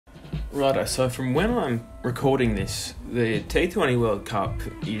Righto, so from when I'm recording this, the T20 World Cup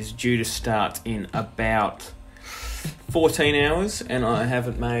is due to start in about 14 hours, and I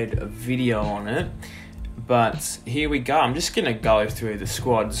haven't made a video on it, but here we go. I'm just going to go through the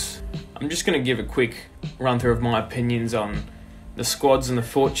squads. I'm just going to give a quick run through of my opinions on the squads and the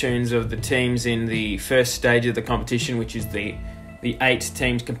fortunes of the teams in the first stage of the competition, which is the 8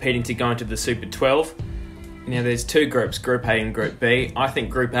 teams competing to go into the Super 12. Now, there's two groups, Group A and Group B. I think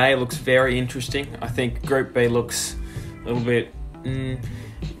Group A looks very interesting. I think Group B looks a little bit...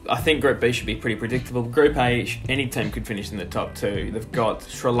 I think Group B should be pretty predictable. Group A, any team could finish in the top 2. They've got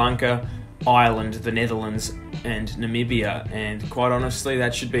Sri Lanka, Ireland, the Netherlands and Namibia, and quite honestly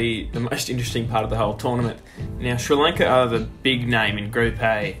that should be the most interesting part of the whole tournament. Now, Sri Lanka are the big name in Group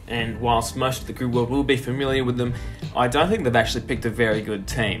A, and whilst most of the group world will be familiar with them, I don't think they've actually picked a very good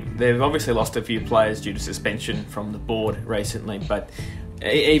team. They've obviously lost a few players due to suspension from the board recently, but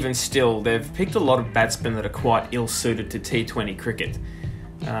even still they've picked a lot of batsmen that are quite ill-suited to T20 cricket.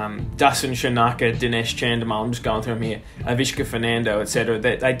 Dasun Shanaka, Dinesh Chandimal, I'm just going through them here, Avishka Fernando, etc.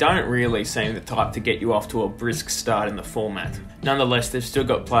 They don't really seem the type to get you off to a brisk start in the format. Nonetheless, they've still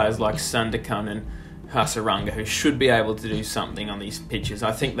got players like Sandakan and Hasaranga who should be able to do something on these pitches.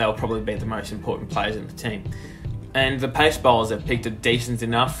 I think they'll probably be the most important players in the team. And the pace bowlers have picked are decent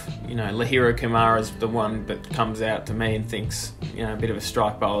enough. You know, Lahiro Kumar is the one that comes out to me and thinks, you know, a bit of a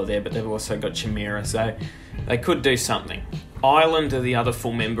strike bowler there, but they've also got Chamira, so they could do something. Ireland are the other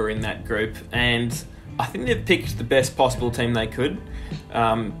full member in that group, and I think they've picked the best possible team they could,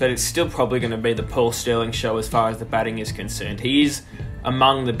 but it's still probably going to be the Paul Stirling show as far as the batting is concerned. He is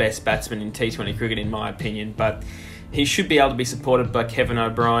among the best batsmen in T20 cricket in my opinion, but he should be able to be supported by Kevin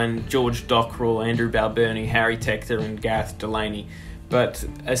O'Brien, George Dockrell, Andrew Balbirnie, Harry Tector and Gareth Delaney. But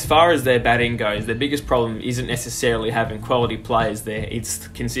as far as their batting goes, their biggest problem isn't necessarily having quality players there, it's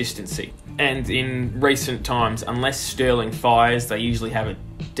consistency. And in recent times, unless Sterling fires, they usually have a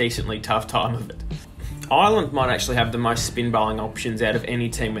decently tough time of it. Ireland might actually have the most spin bowling options out of any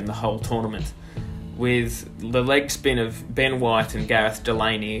team in the whole tournament, with the leg spin of Ben White and Gareth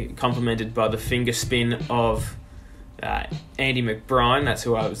Delaney complemented by the finger spin of Andy McBride, that's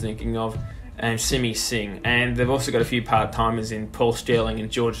who I was thinking of, and Simi Singh. And they've also got a few part-timers in Paul Stirling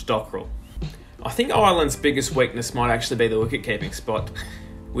and George Dockrell. I think Ireland's biggest weakness might actually be the wicket-keeping spot,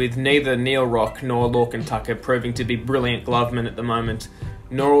 with neither Neil Rock nor Lorcan Tucker proving to be brilliant glovemen at the moment,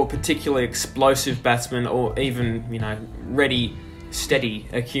 nor particularly explosive batsmen or even, you know, ready, steady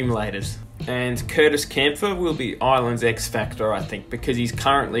accumulators. And Curtis Campher will be Ireland's X-factor, I think, because he's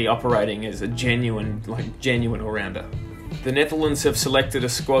currently operating as a genuine all-rounder. The Netherlands have selected a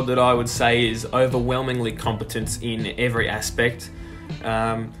squad that I would say is overwhelmingly competent in every aspect.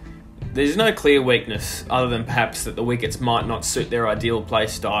 There's no clear weakness other than perhaps that the wickets might not suit their ideal play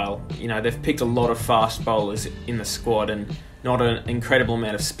style. You know, they've picked a lot of fast bowlers in the squad and not an incredible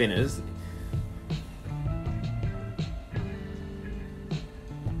amount of spinners.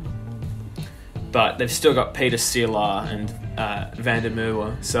 But they've still got Peter Seelar and Van der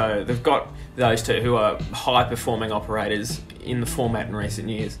Merwe, so they've got those two who are high-performing operators in the format in recent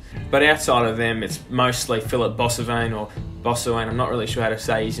years. But outside of them, it's mostly Philip Bossevane, or Bossevane, I'm not really sure how to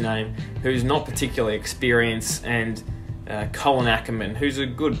say his name, who's not particularly experienced, and Colin Ackerman, who's a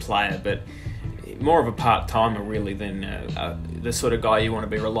good player, but more of a part-timer really than the sort of guy you want to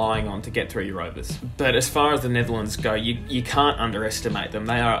be relying on to get through your overs. But as far as the Netherlands go, you can't underestimate them.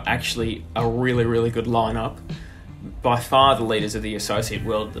 They are actually a really, really good lineup. By far the leaders of the associate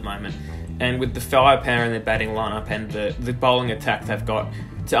world at the moment. And with the firepower in their batting lineup and the bowling attack they've got,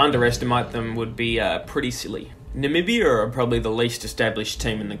 to underestimate them would be pretty silly. Namibia are probably the least established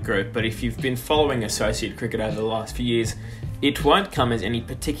team in the group, but if you've been following associate cricket over the last few years, it won't come as any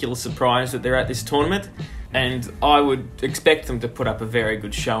particular surprise that they're at this tournament, and I would expect them to put up a very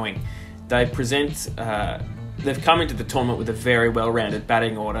good showing. They've come into the tournament with a very well-rounded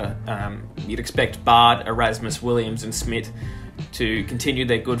batting order. You'd expect Bard, Erasmus, Williams and Smith to continue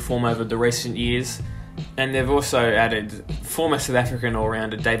their good form over the recent years, and they've also added former South African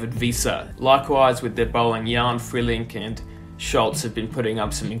all-rounder David Wiese. Likewise, with their bowling, Jan Frelink and Schultz have been putting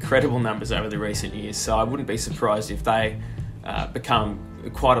up some incredible numbers over the recent years, so I wouldn't be surprised if they become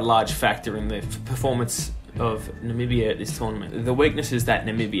quite a large factor in the performance of Namibia at this tournament. The weaknesses that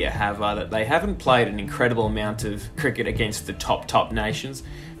Namibia have are that they haven't played an incredible amount of cricket against the top nations.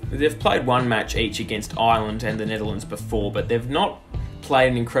 They've played one match each against Ireland and the Netherlands before, but they've not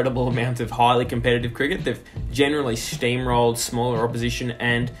played an incredible amount of highly competitive cricket. They've generally steamrolled smaller opposition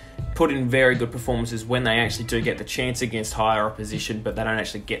and put in very good performances when they actually do get the chance against higher opposition, but they don't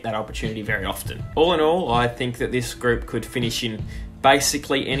actually get that opportunity very often. All in all, I think that this group could finish in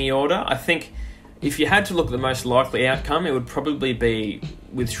basically any order. I think if you had to look at the most likely outcome, it would probably be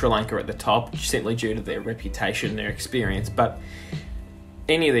with Sri Lanka at the top, simply due to their reputation and their experience. But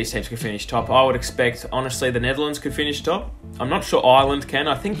any of these teams could finish top. I would expect, honestly, the Netherlands could finish top. I'm not sure Ireland can.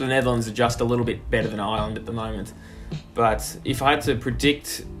 I think the Netherlands are just a little bit better than Ireland at the moment. But if I had to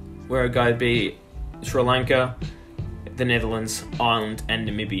predict where I'd go, it'd be Sri Lanka, the Netherlands, Ireland, and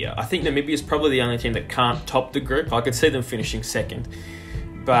Namibia. I think Namibia is probably the only team that can't top the group. I could see them finishing second.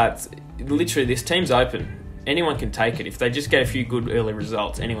 But literally, this team's open. Anyone can take it. If they just get a few good early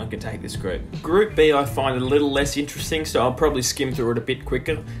results, anyone can take this group. Group B I find a little less interesting, so I'll probably skim through it a bit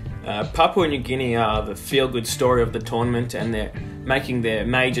quicker. Papua New Guinea are the feel-good story of the tournament, and they're making their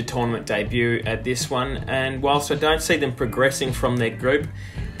major tournament debut at this one. And whilst I don't see them progressing from their group,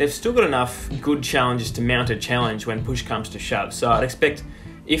 they've still got enough good challenges to mount a challenge when push comes to shove. So I'd expect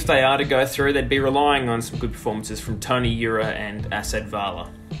if they are to go through, they'd be relying on some good performances from Tony Ura and Asad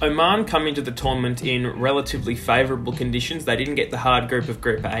Vala. Oman come into the tournament in relatively favourable conditions. They didn't get the hard group of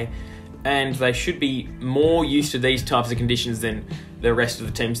Group A, and they should be more used to these types of conditions than the rest of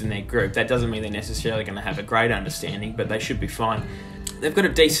the teams in their group. That doesn't mean they're necessarily going to have a great understanding, but they should be fine. They've got a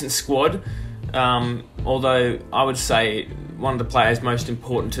decent squad, although I would say one of the players most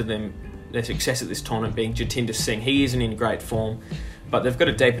important to them, their success at this tournament, being Jatinder Singh. He isn't in great form, but they've got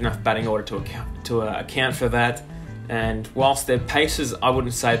a deep enough batting order to account for that. And whilst their paces, I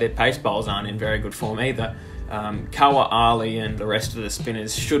wouldn't say their pace bowlers aren't in very good form either. Kawa Ali and the rest of the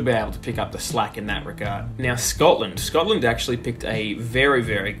spinners should be able to pick up the slack in that regard. Now Scotland actually picked a very,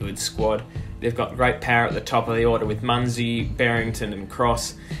 very good squad. They've got great power at the top of the order with Munsey, Barrington and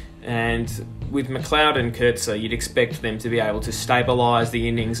Cross. And with McLeod and Kurtzer, you'd expect them to be able to stabilise the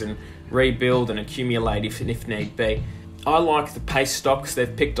innings and rebuild and accumulate if need be. I like the pace stocks.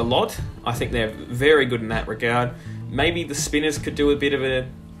 They've picked a lot. I think they're very good in that regard. Maybe the spinners could do a bit of an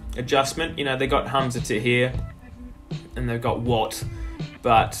adjustment. You know, they got Hamza Tahir and they've got Watt.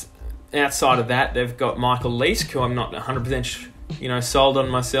 But outside of that, they've got Michael Leask, who I'm not 100% sold on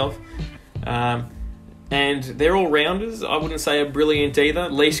myself. And they're all rounders. I wouldn't say are brilliant either.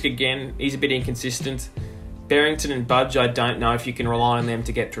 Leask, again, he's a bit inconsistent. Barrington and Budge, I don't know if you can rely on them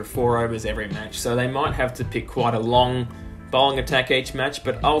to get through 4 overs every match. So they might have to pick quite a long bowling attack each match.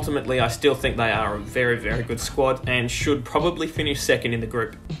 But ultimately, I still think they are a very, very good squad and should probably finish second in the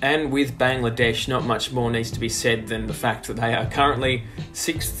group. And with Bangladesh, not much more needs to be said than the fact that they are currently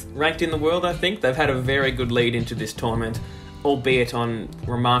 6th ranked in the world, I think. They've had a very good lead into this tournament, albeit on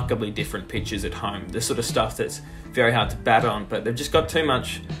remarkably different pitches at home. The sort of stuff that's very hard to bat on, but they've just got too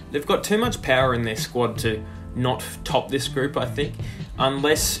much. They've got too much power in their squad to not top this group, I think.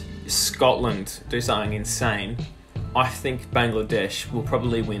 Unless Scotland do something insane, I think Bangladesh will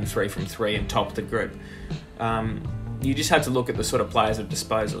probably win 3 from 3 and top the group. You just have to look at the sort of players at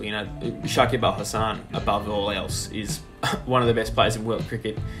disposal. Shakib Al Hasan, above all else, is one of the best players in world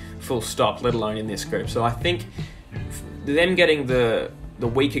cricket, full stop, let alone in this group. So I think them getting the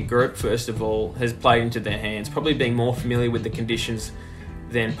weaker group, first of all, has played into their hands, probably being more familiar with the conditions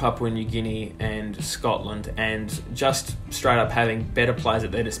than Papua New Guinea and Scotland, and just straight up having better players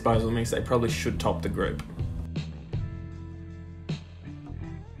at their disposal means they probably should top the group.